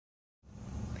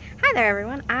Hi there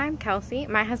everyone, I'm Kelsey.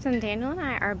 My husband Daniel and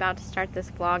I are about to start this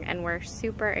vlog and we're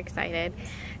super excited.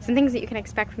 Some things that you can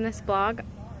expect from this vlog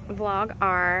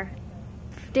are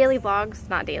daily vlogs,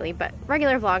 not daily, but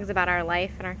regular vlogs about our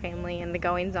life and our family and the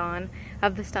goings on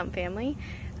of the Stump family.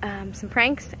 Some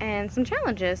pranks and some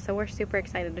challenges, so we're super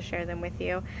excited to share them with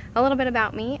you. A little bit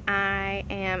about me: I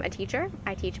am a teacher.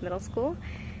 I teach middle school,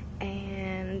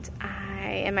 and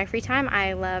in my free time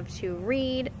I love to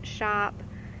read, shop,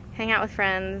 hang out with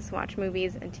friends, watch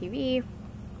movies and TV,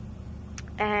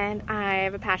 and I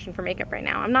have a passion for makeup right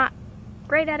now. I'm not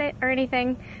great at it or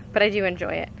anything, but I do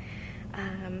enjoy it.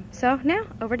 So now,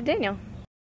 over to Daniel.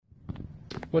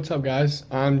 What's up guys,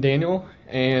 I'm Daniel,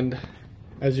 and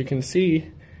as you can see,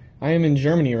 I am in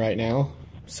Germany right now.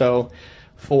 So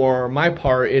for my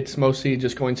part, it's mostly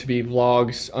just going to be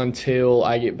vlogs until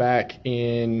I get back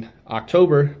in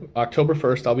October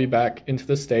 1st. I'll be back into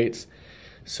the States.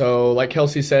 So like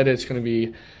Kelsey said, it's going to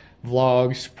be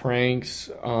vlogs, pranks,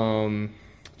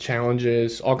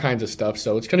 challenges, all kinds of stuff.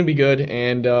 So it's going to be good,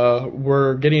 and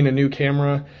we're getting a new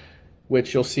camera,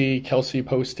 which you'll see Kelsey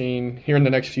posting here in the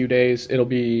next few days. It'll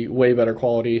be way better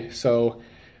quality. So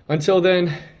until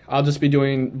then, I'll just be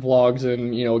doing vlogs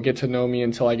and, you know, get to know me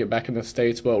until I get back in the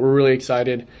States. But we're really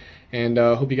excited, and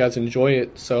hope you guys enjoy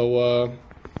it. So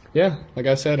yeah, like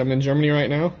I said, I'm in Germany right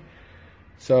now,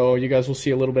 so you guys will see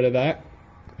a little bit of that.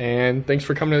 And thanks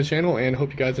for coming to the channel, and hope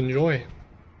you guys enjoy.